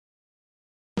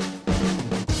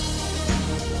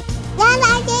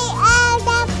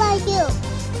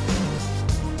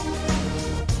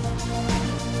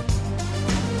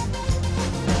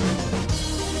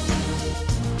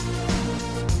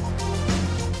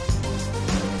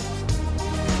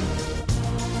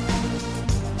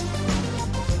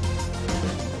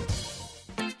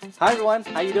Hi everyone,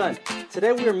 how you doing?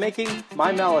 Today we are making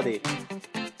My Melody.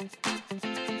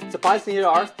 Supplies needed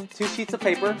are 2 sheets of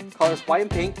paper, colors white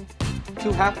and pink,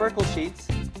 2 half vertical sheets,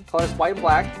 colors white and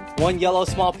black, 1 yellow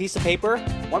small piece of paper,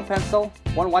 1 pencil,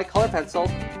 1 white color pencil,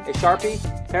 a Sharpie,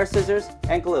 pair of scissors,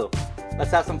 and glue.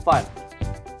 Let's have some fun.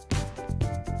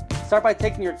 Start by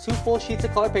taking your 2 full sheets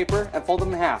of colored paper and fold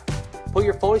them in half. Put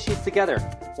your folded sheets together,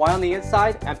 white on the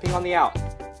inside and pink on the out.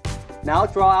 Now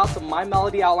draw out the My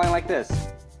Melody outline like this.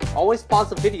 Always pause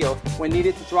the video when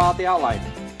needed to draw out the outline.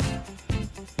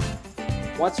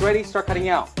 Once ready, start cutting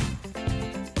out.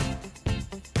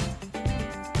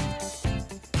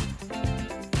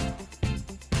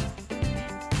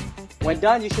 When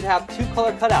done, you should have 2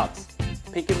 color cutouts,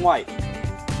 pink and white.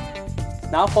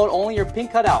 Now fold only your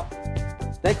pink cutout.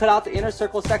 Then cut out the inner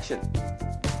circle section.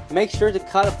 Make sure to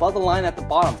cut above the line at the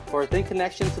bottom for a thin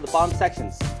connection to the bottom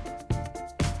sections.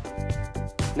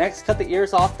 Next, cut the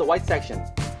ears off the white section.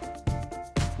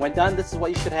 When done, this is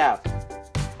what you should have.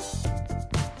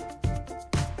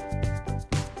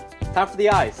 Time for the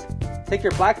eyes. Take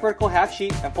your black vertical half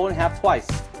sheet and fold in half twice.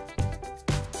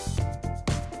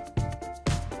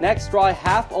 Next, draw a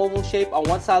half oval shape on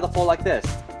one side of the fold like this.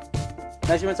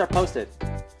 Measurements are posted.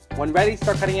 When ready,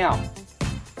 start cutting out.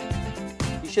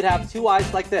 You should have 2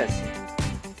 eyes like this.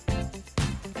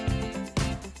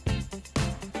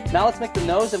 Now let's make the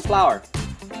nose and flower.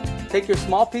 Take your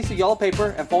small piece of yellow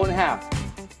paper and fold in half.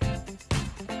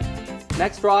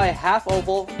 Next, draw a half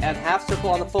oval and half circle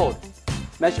on the fold.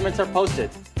 Measurements are posted.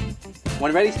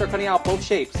 When ready, start cutting out both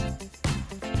shapes.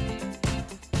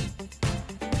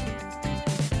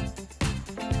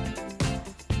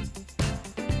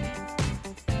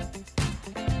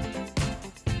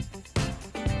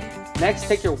 Next,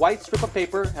 take your white strip of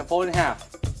paper and fold it in half.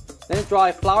 Then draw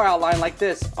a flower outline like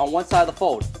this on one side of the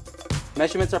fold.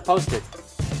 Measurements are posted.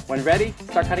 When ready,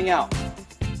 start cutting out.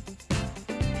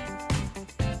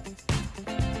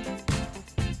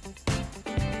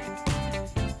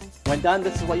 When done,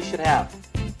 this is what you should have.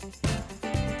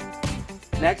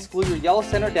 Next, glue your yellow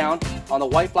center down on the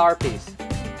white flower piece.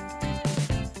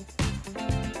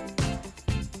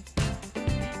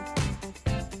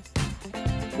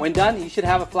 When done, you should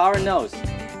have a flower nose.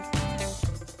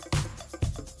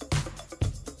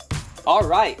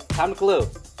 Alright, time to glue.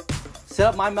 Set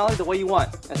up My Melody the way you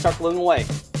want and start gluing away.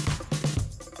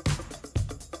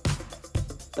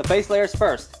 The base layers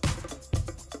first.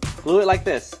 Glue it like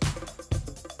this.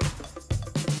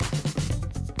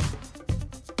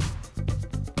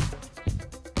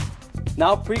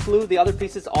 Now pre-glue the other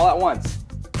pieces all at once.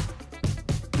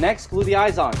 Next, glue the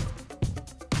eyes on.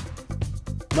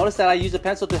 Notice that I use a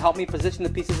pencil to help me position the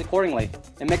pieces accordingly.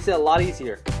 It makes it a lot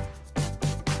easier.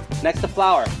 Next, the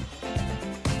flower.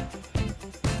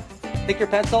 Take your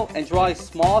pencil and draw a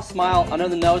small smile under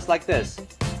the nose like this.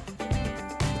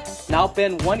 Now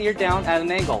bend one ear down at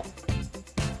an angle.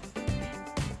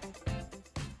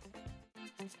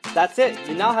 That's it!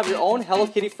 You now have your own Hello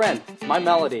Kitty friend, My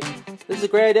Melody. This is a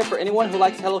great idea for anyone who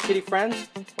likes Hello Kitty friends,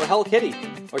 or Hello Kitty,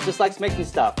 or just likes making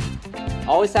stuff.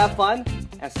 Always have fun,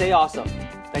 and stay awesome.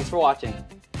 Thanks for watching.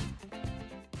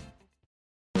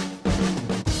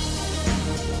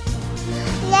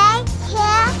 Like,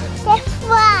 share,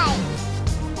 subscribe.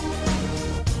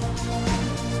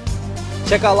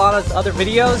 Check out Lana's other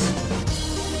videos.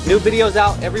 New videos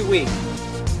out every week.